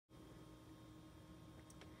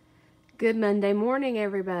Good Monday morning,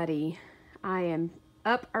 everybody. I am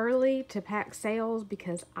up early to pack sales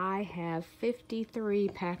because I have 53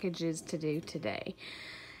 packages to do today.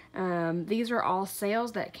 These are all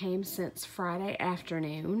sales that came since Friday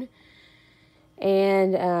afternoon.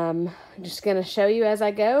 And I'm just going to show you as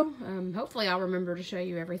I go. Hopefully I'll remember to show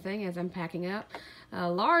you everything as I'm packing up.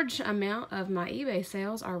 A large amount of my eBay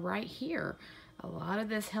sales are right here. A lot of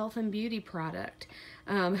this health and beauty product.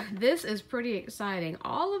 This is pretty exciting.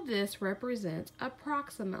 All of this represents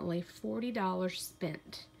approximately $40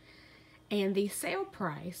 spent. And the sale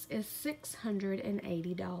price is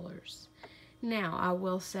 $680. Now, I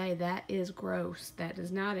will say that is gross. That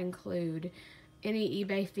does not include any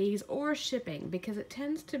eBay fees or shipping, because it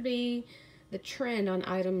tends to be the trend on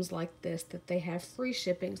items like this that they have free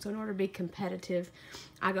shipping. So in order to be competitive,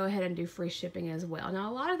 I go ahead and do free shipping as well.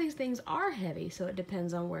 Now, a lot of these things are heavy, so it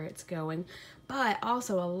depends on where it's going, but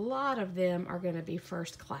also a lot of them are going to be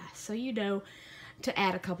first class. So you know to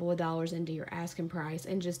add a couple of dollars into your asking price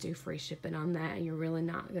and just do free shipping on that, and you're really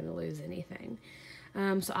not going to lose anything.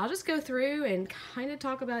 So I'll just go through and kind of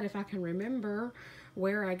talk about, if I can remember,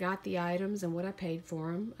 where I got the items and what I paid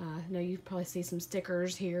for them. I know you probably see some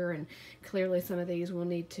stickers here, and clearly some of these will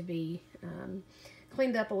need to be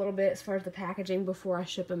cleaned up a little bit as far as the packaging before I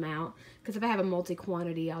ship them out, because if I have a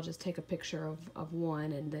multi-quantity, I'll just take a picture of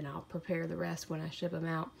one and then I'll prepare the rest when I ship them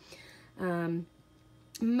out.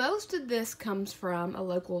 Most of this comes from a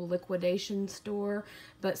local liquidation store,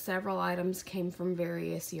 but several items came from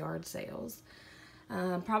various yard sales.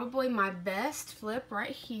 Probably my best flip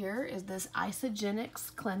right here is this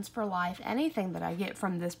Isogenics Cleanse for Life. Anything that I get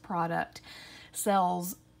from this product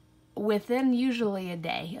sells within usually a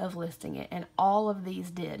day of listing it, and all of these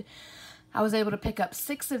did. I was able to pick up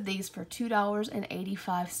 6 of these for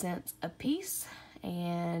 $2.85 a piece,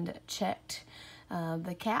 and checked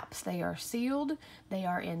the caps. They are sealed, they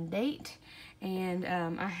are in date, and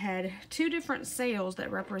I had 2 different sales that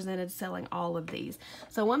represented selling all of these.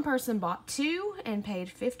 So one person bought 2 and paid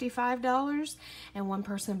 $55, and one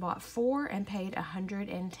person bought 4 and paid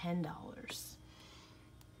 $110.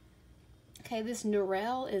 Okay, this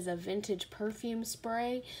Narelle is a vintage perfume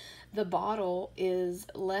spray. The bottle is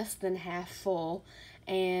less than half full,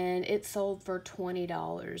 and it sold for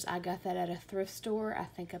 $20. I got that at a thrift store. I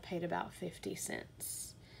think I paid about 50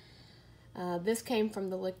 cents. This came from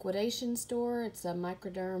the liquidation store. It's a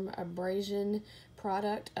microderm abrasion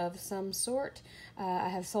product of some sort. I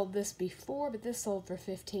have sold this before, but this sold for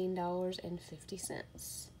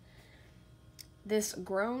 $15.50. This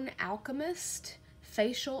Grown Alchemist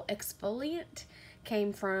facial exfoliant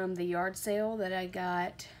came from the yard sale that I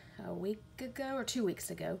got a week ago or 2 weeks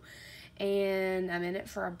ago, and I'm in it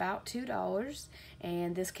for about $2.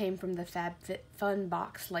 And this came from the FabFitFun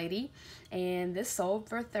box lady, and this sold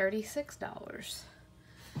for $36.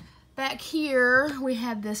 Back here we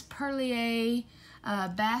have this Perlier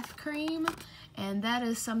bath cream, and that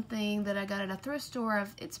is something that I got at a thrift store.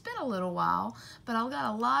 It's been a little while, but I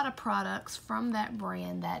got a lot of products from that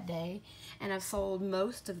brand that day, and I've sold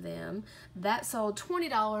most of them. That sold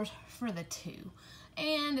 $20 for the 2,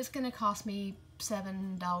 and it's going to cost me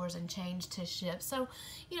 $7 and change to ship. So,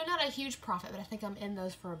 you know, not a huge profit, but I think I'm in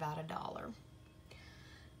those for about $1.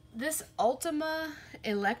 This Ultima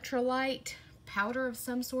electrolyte powder of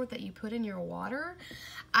some sort that you put in your water,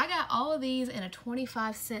 I got all of these in a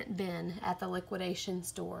 25-cent bin at the liquidation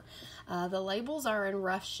store. The labels are in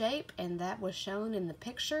rough shape, and that was shown in the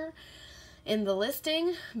picture in the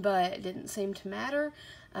listing, but it didn't seem to matter.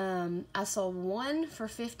 I sold one for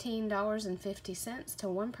 $15.50 to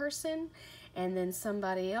one person, and then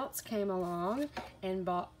somebody else came along and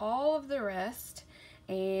bought all of the rest,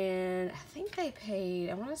 and I think they paid,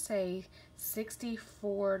 I want to say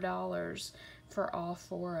 $64 for all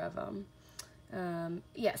 4 of them.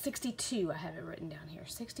 Yeah, 62, I have it written down here,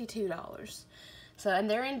 $62. So, and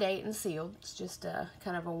they're in date and sealed. It's just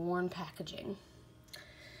kind of a worn packaging.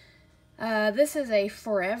 This is a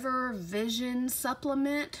Forever Vision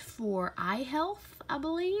supplement for eye health, I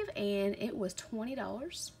believe, and it was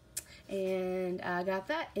 $20. And I got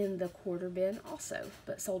that in the quarter bin also,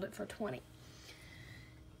 but sold it for $20.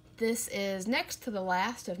 This is next to the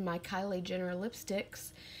last of my Kylie Jenner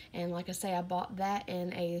lipsticks, and like I say, I bought that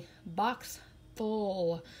in a box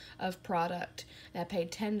full of product. I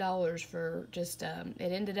paid $10 for just, it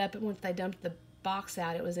ended up, once they dumped the box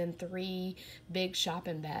out, it was in 3 big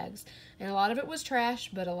shopping bags, and a lot of it was trash,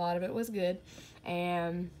 but a lot of it was good,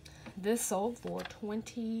 and this sold for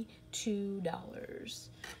 $22.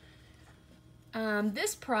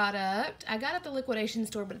 This product I got at the liquidation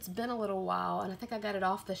store, but it's been a little while, and I think I got it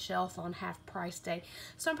off the shelf on half price day,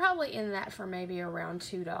 so I'm probably in that for maybe around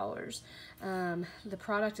 $2. The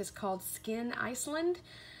product is called Skin Iceland,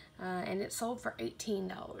 and it sold for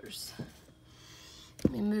 $18.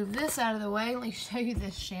 Let me move this out of the way. Let me show you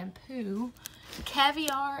this shampoo.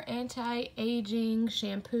 Caviar Anti-Aging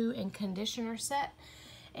Shampoo and Conditioner Set,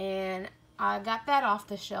 and I got that off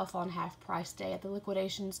the shelf on half price day at the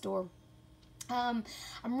liquidation store. I'm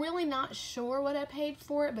really not sure what I paid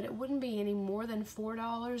for it, but it wouldn't be any more than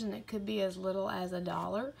 $4, and it could be as little as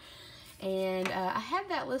 $1. And I had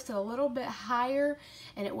that listed a little bit higher,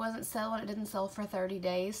 and it wasn't selling. It didn't sell for 30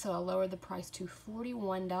 days, so I lowered the price to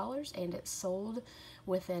 $41, and it sold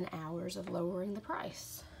within hours of lowering the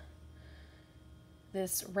price.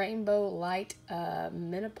 This Rainbow Light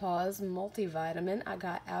Menopause Multivitamin I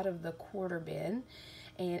got out of the quarter bin,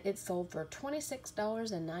 and it sold for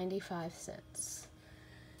 $26.95.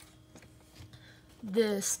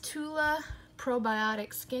 This Tula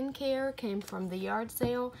Probiotic Skincare came from the yard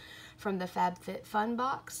sale from the FabFitFun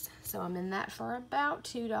box, so I'm in that for about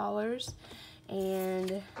 $2.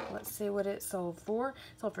 And let's see what it sold for. It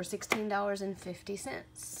sold for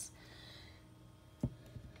 $16.50.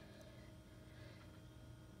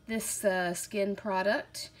 This skin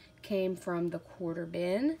product came from the quarter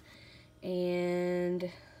bin, and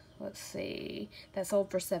let's see, that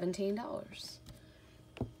sold for $17.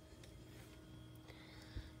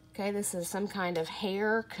 Okay, this is some kind of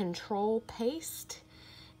hair control paste,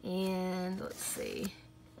 and let's see,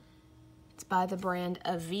 it's by the brand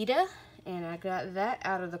Avita, and I got that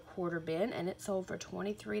out of the quarter bin, and it sold for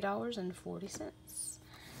 $23.40.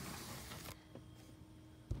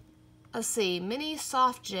 Let's see, mini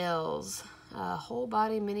soft gels, whole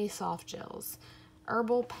body mini soft gels,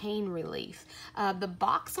 herbal pain relief. The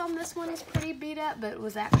box on this one is pretty beat up, but it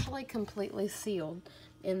was actually completely sealed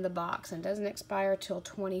in the box and doesn't expire till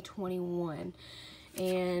 2021.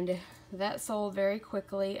 And that sold very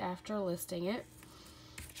quickly after listing it.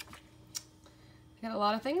 Got a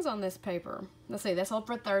lot of things on this paper. Let's see, that sold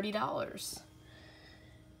for $30.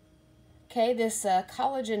 Okay, this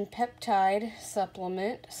collagen peptide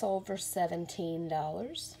supplement sold for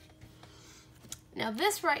 $17. Now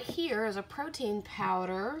this right here is a protein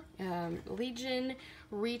powder, Legion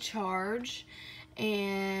Recharge,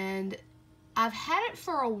 and I've had it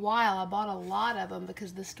for a while. I bought a lot of them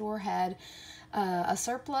because the store had a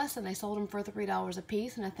surplus, and they sold them for $3 a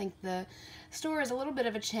piece, and I think the store is a little bit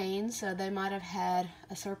of a chain, so they might have had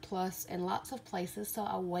a surplus in lots of places, so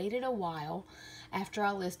I waited a while after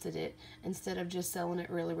I listed it instead of just selling it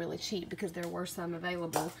really, really cheap, because there were some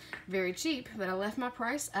available very cheap, but I left my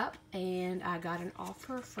price up, and I got an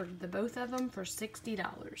offer for the both of them for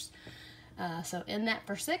 $60. So in that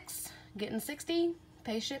for $6, getting $60,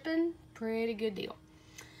 pay shipping, pretty good deal.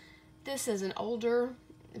 This is an older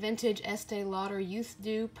vintage Estee Lauder Youth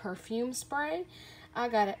Dew perfume spray. I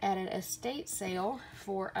got it at an estate sale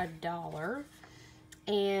for $1,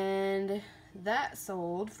 and that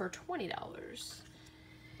sold for $20.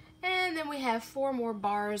 And then we have 4 more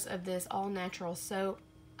bars of this all-natural soap.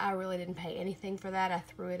 I really didn't pay anything for that. I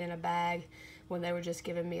threw it in a bag when they were just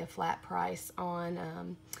giving me a flat price on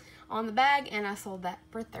the bag, and I sold that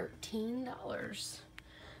for $13.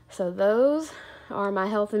 So those are my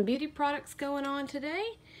health and beauty products going on today.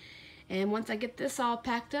 And once I get this all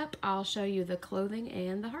packed up, I'll show you the clothing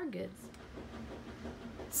and the hard goods.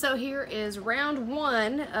 So here is round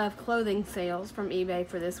 1 of clothing sales from eBay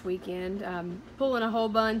for this weekend. Pulling a whole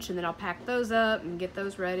bunch, and then I'll pack those up and get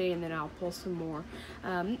those ready, and then I'll pull some more.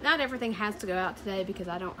 Not everything has to go out today because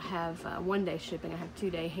I don't have 1-day shipping. I have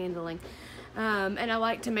 2-day handling. And I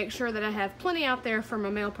like to make sure that I have plenty out there for my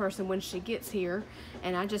mail person when she gets here,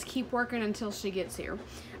 and I just keep working until she gets here.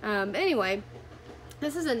 Anyway,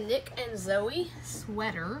 this is a Nick and Zoe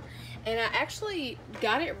sweater, and I actually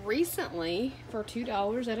got it recently for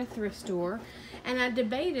 $2 at a thrift store, and I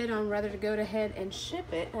debated on whether to go ahead and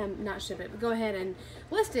ship it, not ship it, but go ahead and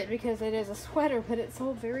list it because it is a sweater, but it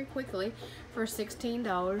sold very quickly for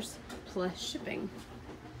 $16 plus shipping.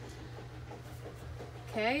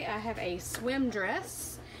 Okay, I have a swim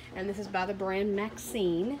dress, and this is by the brand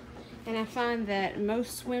Maxine. And I find that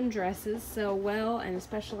most swim dresses sell well, and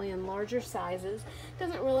especially in larger sizes.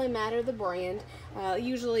 Doesn't really matter the brand.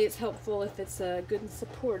 Usually it's helpful if it's good and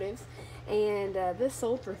supportive. And this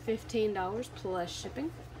sold for $15 plus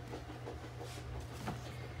shipping.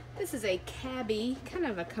 This is a cabbie, kind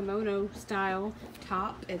of a kimono style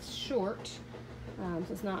top. It's short.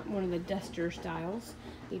 So it's not one of the duster styles.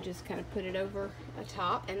 You just kind of put it over a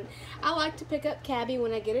top. And I like to pick up cabbie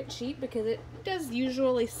when I get it cheap because it does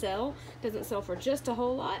usually sell. Doesn't sell for just a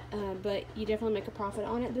whole lot, but you definitely make a profit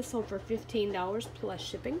on it. This sold for $15 plus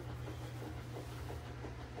shipping.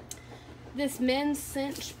 This men's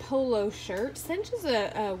cinch polo shirt. Cinch is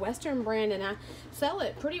a Western brand, and I sell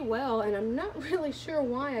it pretty well, and I'm not really sure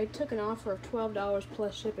why I took an offer of $12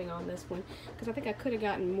 plus shipping on this one, because I think I could have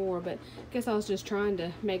gotten more, but I guess I was just trying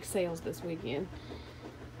to make sales this weekend.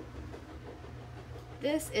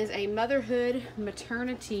 This is a motherhood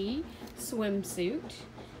maternity swimsuit,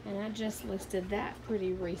 and I just listed that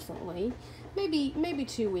pretty recently, maybe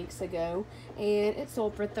 2 weeks ago, and it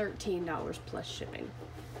sold for $13 plus shipping.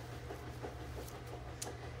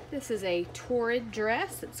 This is a Torrid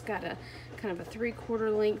dress. It's got a kind of a 3/4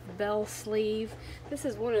 length bell sleeve. This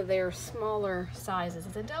is one of their smaller sizes.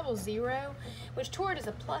 It's a 00, which Torrid is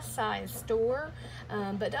a plus size store,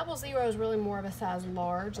 but 00 is really more of a size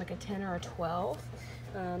large, like a 10 or a 12.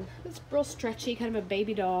 It's real stretchy, kind of a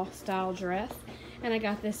baby doll style dress. And I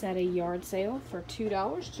got this at a yard sale for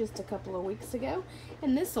 $2 just a couple of weeks ago.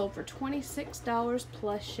 And this sold for $26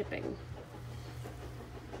 plus shipping.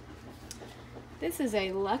 This is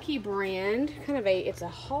a Lucky brand, it's a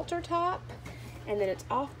halter top, and then it's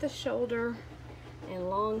off the shoulder and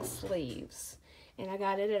long sleeves. And I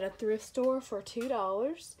got it at a thrift store for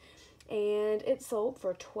 $2, and it sold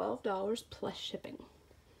for $12 plus shipping.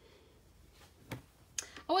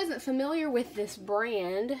 I wasn't familiar with this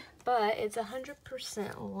brand, but it's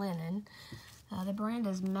 100% linen. The brand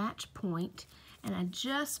is Match Point. And I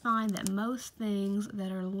just find that most things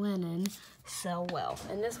that are linen sell well.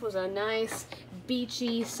 And this was a nice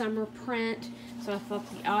beachy summer print, so I thought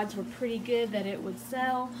the odds were pretty good that it would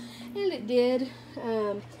sell, and it did.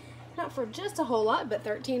 Not for just a whole lot, but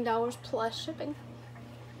 $13 plus shipping.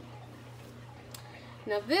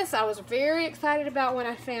 Now this I was very excited about when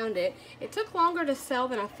I found it. It took longer to sell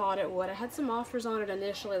than I thought it would. I had some offers on it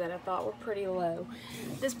initially that I thought were pretty low.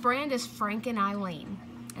 This brand is Frank and Eileen.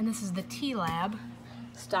 And this is the T-Lab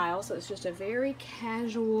style, so it's just a very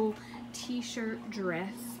casual t-shirt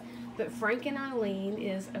dress. But Frank and Eileen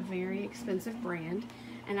is a very expensive brand,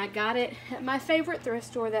 and I got it at my favorite thrift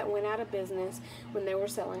store that went out of business when they were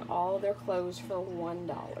selling all of their clothes for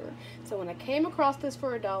 $1. So when I came across this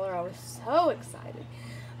for $1, I was so excited.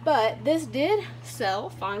 But this did sell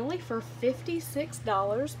finally for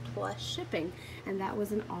 $56 plus shipping, and that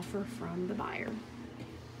was an offer from the buyer.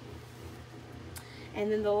 And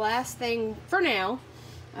then the last thing for now,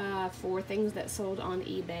 for things that sold on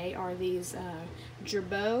eBay, are these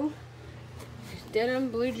Gerbeau denim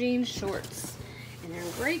blue jean shorts. And they're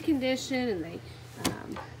in great condition, and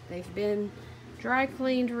they've been dry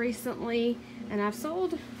cleaned recently. And I've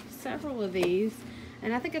sold several of these,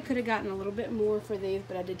 and I think I could have gotten a little bit more for these,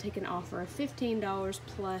 but I did take an offer of $15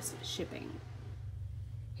 plus shipping.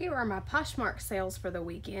 Here are my Poshmark sales for the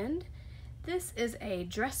weekend. This is a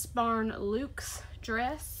Dress Barn Luxe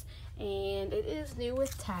dress, and it is new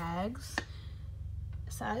with tags,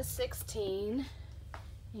 size 16,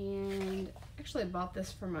 and actually I bought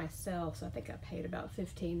this for myself, so I think I paid about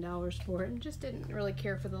 $15 for it and just didn't really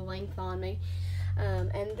care for the length on me.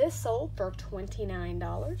 And this sold for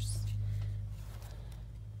 $29.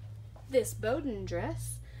 This Bowden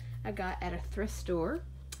dress I got at a thrift store,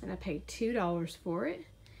 and I paid $2 for it.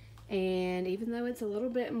 And even though it's a little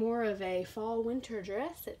bit more of a fall winter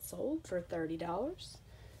dress, it sold for $30.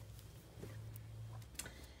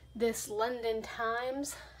 This London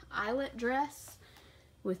Times eyelet dress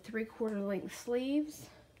with 3/4 length sleeves.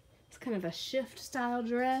 It's kind of a shift style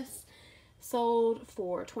dress. Sold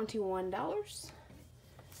for $21.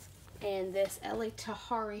 And this Ellie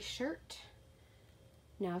Tahari shirt.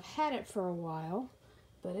 Now I've had it for a while,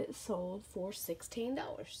 but it sold for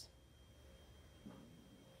 $16.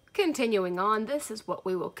 Continuing on, this is what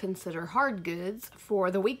we will consider hard goods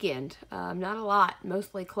for the weekend. Not a lot,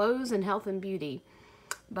 mostly clothes and health and beauty.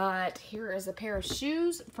 But here is a pair of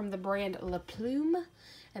shoes from the brand La Plume,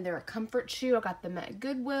 and they're a comfort shoe. I got them at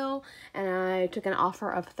Goodwill, and I took an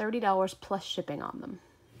offer of $30 plus shipping on them.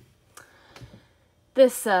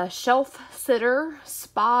 This shelf sitter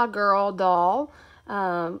spa girl doll.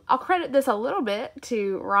 I'll credit this a little bit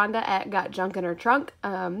to Rhonda at Got Junk in Her Trunk.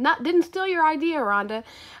 Didn't steal your idea, Rhonda,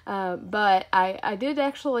 but I did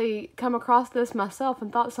actually come across this myself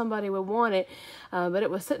and thought somebody would want it, but it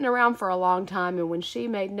was sitting around for a long time, and when she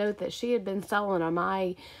made note that she had been selling them,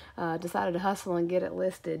 I decided to hustle and get it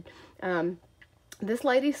listed. This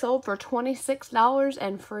lady sold for $26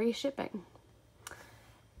 and free shipping.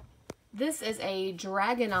 This is a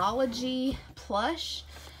Dragonology plush.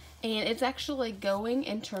 And it's actually going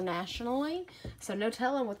internationally, so no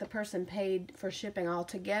telling what the person paid for shipping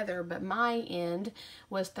altogether, but my end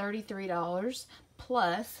was $33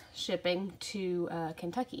 plus shipping to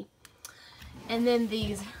Kentucky. And then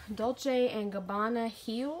these Dolce & Gabbana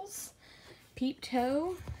heels, peep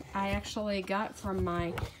toe, I actually got from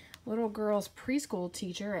my little girl's preschool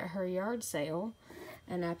teacher at her yard sale,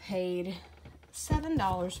 and I paid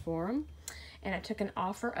 $7 for them, and I took an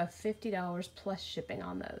offer of $50 plus shipping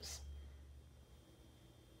on those.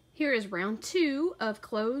 Here is round 2 of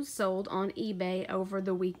clothes sold on eBay over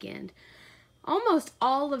the weekend. Almost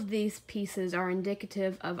all of these pieces are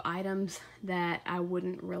indicative of items that I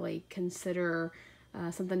wouldn't really consider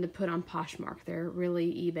something to put on Poshmark. They're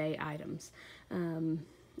really eBay items.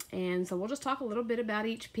 And so we'll just talk a little bit about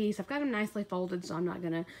each piece. I've got them nicely folded, so I'm not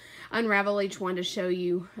going to unravel each one to show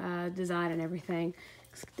you design and everything.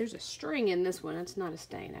 There's a string in this one. It's not a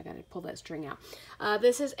stain. I got to pull that string out.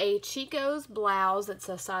 This is a Chico's blouse. It's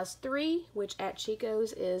a size 3, which at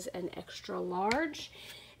Chico's is an extra large.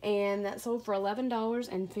 And that sold for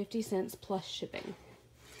 $11.50 plus shipping.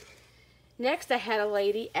 Next, I had a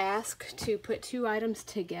lady ask to put 2 items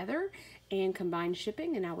together and combine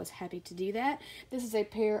shipping, and I was happy to do that. This is a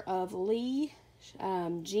pair of Lee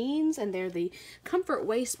jeans, and they're the comfort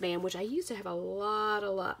waistband, which I used to have a lot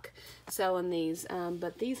of luck selling these,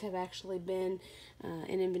 but these have actually been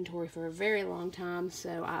in inventory for a very long time,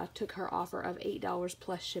 so I took her offer of $8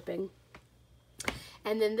 plus shipping.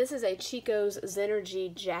 And then this is a Chico's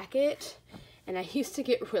Zenergy jacket, and I used to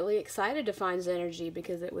get really excited to find Zenergy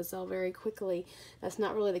because it would sell very quickly. That's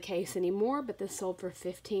not really the case anymore, but this sold for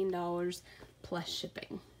 $15 plus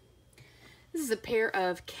shipping. This is a pair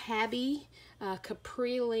of Cabby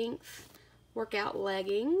capri length workout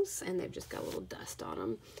leggings, and they've just got a little dust on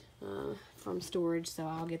them from storage, so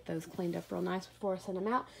I'll get those cleaned up real nice before I send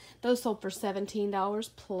them out. Those sold for $17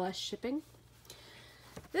 plus shipping.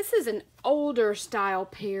 This is an older style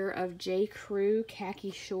pair of J. Crew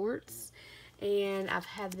khaki shorts, and I've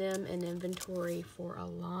had them in inventory for a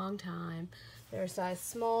long time. They're a size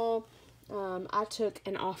small. I took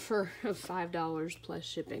an offer of $5 plus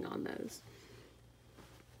shipping on those.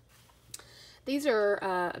 These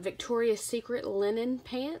are Victoria's Secret linen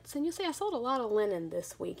pants, and you'll see I sold a lot of linen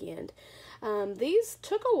this weekend. These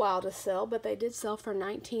took a while to sell, but they did sell for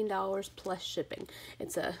 $19 plus shipping.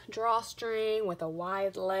 It's a drawstring with a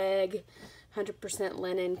wide leg, 100%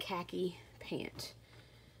 linen khaki pant.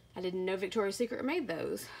 I didn't know Victoria's Secret made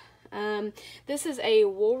those. This is a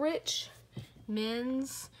Woolrich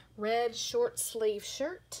men's red short sleeve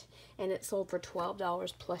shirt, and it sold for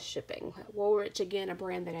 $12 plus shipping. Woolrich, again, a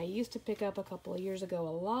brand that I used to pick up a couple of years ago a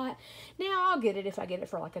lot. Now I'll get it if I get it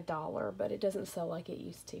for like $1, but it doesn't sell like it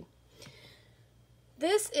used to.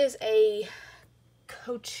 This is a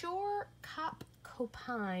Couture Cap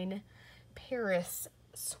Copine Paris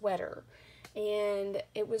sweater, and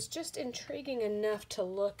it was just intriguing enough to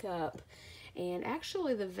look up. And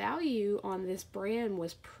actually the value on this brand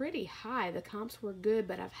was pretty high. The comps were good,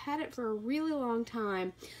 but I've had it for a really long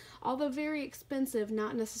time. Although very expensive,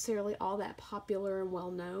 not necessarily all that popular and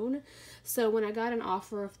well known. So when I got an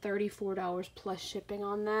offer of $34 plus shipping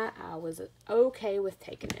on that, I was okay with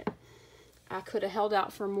taking it. I could have held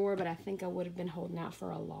out for more, but I think I would have been holding out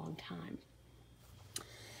for a long time.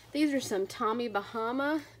 These are some Tommy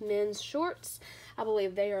Bahama men's shorts. I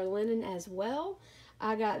believe they are linen as well.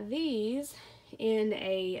 I got these in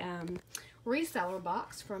a reseller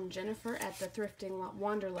box from Jennifer at the Thrifting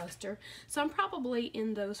Wanderluster. So I'm probably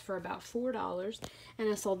in those for about $4, and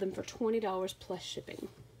I sold them for $20 plus shipping.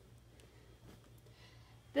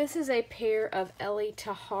 This is a pair of Ellie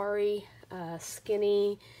Tahari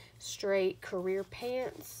skinny straight career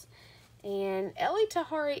pants, and Ellie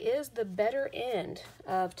Tahari is the better end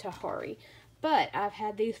of Tahari, but I've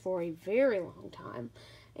had these for a very long time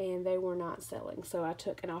and they were not selling, so I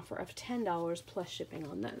took an offer of $10 plus shipping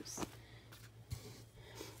on those.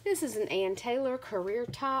 This is an Ann Taylor career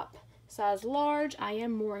top, size large. I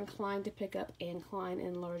am more inclined to pick up Ann Klein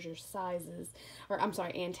in larger sizes, or I'm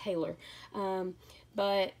sorry, Ann Taylor,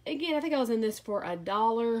 but again, I think I was in this for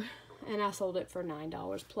 $1, and I sold it for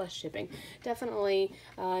 $9 plus shipping. Definitely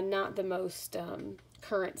not the most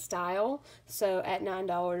current style, so at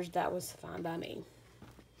 $9 that was fine by me.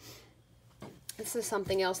 This is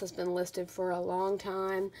something else that's been listed for a long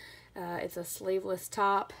time. It's a sleeveless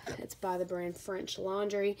top. It's by the brand French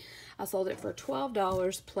Laundry. I sold it for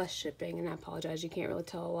 $12 plus shipping, and I apologize, you can't really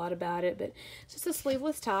tell a lot about it, but it's just a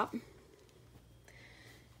sleeveless top.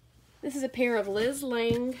 This is a pair of Liz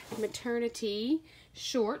Lang maternity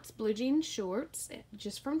shorts, blue jean shorts,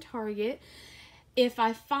 just from Target. If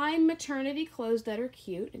I find maternity clothes that are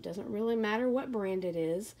cute, it doesn't really matter what brand it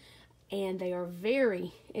is, and they are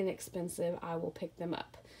very inexpensive, I will pick them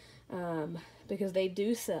up. Because they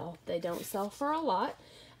do sell. They don't sell for a lot,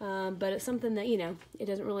 but it's something that, you know, it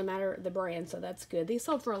doesn't really matter the brand, so that's good. These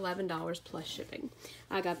sold for $11 plus shipping.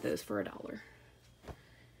 I got those for $1.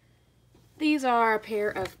 These are a pair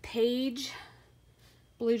of Paige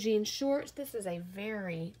blue jean shorts. This is a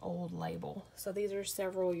very old label, so these are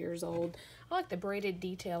several years old. I like the braided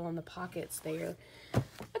detail on the pockets there.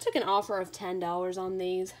 I took an offer of $10 on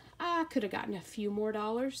these. I could have gotten a few more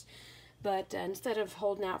dollars, but instead of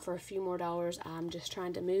holding out for a few more dollars, I'm just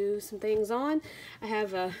trying to move some things on. I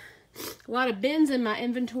have a lot of bins in my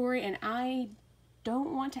inventory, and I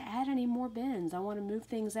don't want to add any more bins. I want to move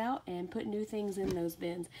things out and put new things in those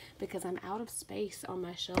bins because I'm out of space on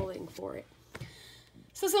my shelving for it.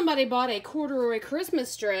 So somebody bought a corduroy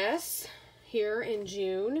Christmas dress here in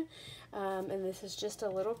June, and this is just a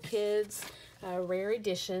little kids Rare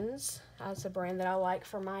Editions. That's a brand that I like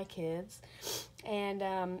for my kids. And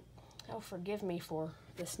oh, forgive me for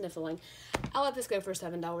the sniffling. I let this go for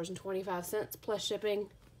 $7.25 plus shipping.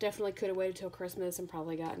 Definitely could have waited till Christmas and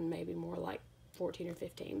probably gotten maybe more like 14 or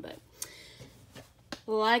 15, but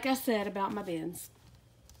like I said about my bins,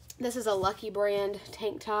 this is a Lucky brand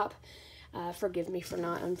tank top. Forgive me for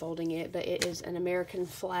not unfolding it, but it is an American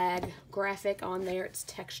flag graphic on there. It's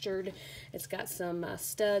textured. It's got some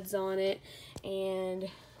studs on it, and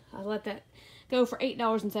I let that go for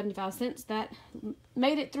 $8.75. That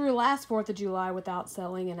made it through last 4th of July without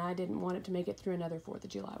selling, and I didn't want it to make it through another 4th of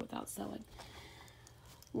July without selling.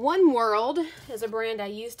 One World is a brand I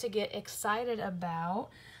used to get excited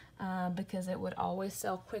about because it would always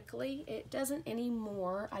sell quickly. It doesn't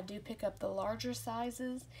anymore. I do pick up the larger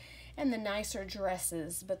sizes and the nicer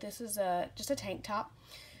dresses, but this is just a tank top.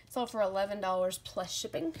 Sold for $11 plus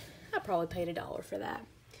shipping. I probably paid $1 for that.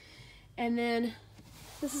 And then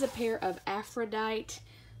this is a pair of Aphrodite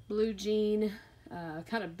blue jean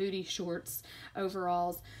kind of booty shorts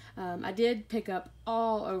overalls. I did pick up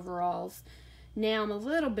all overalls. Now I'm a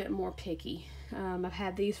little bit more picky. I've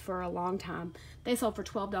had these for a long time. They sold for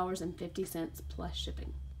 $12.50 plus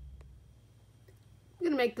shipping. I'm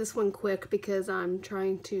going to make this one quick because I'm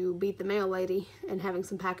trying to beat the mail lady and having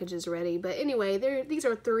some packages ready. But anyway, these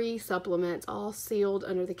are 3 supplements, all sealed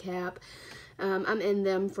under the cap. I'm in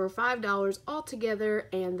them for $5 altogether,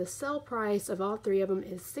 and the sell price of all 3 of them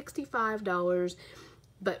is $65,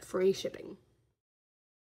 but free shipping.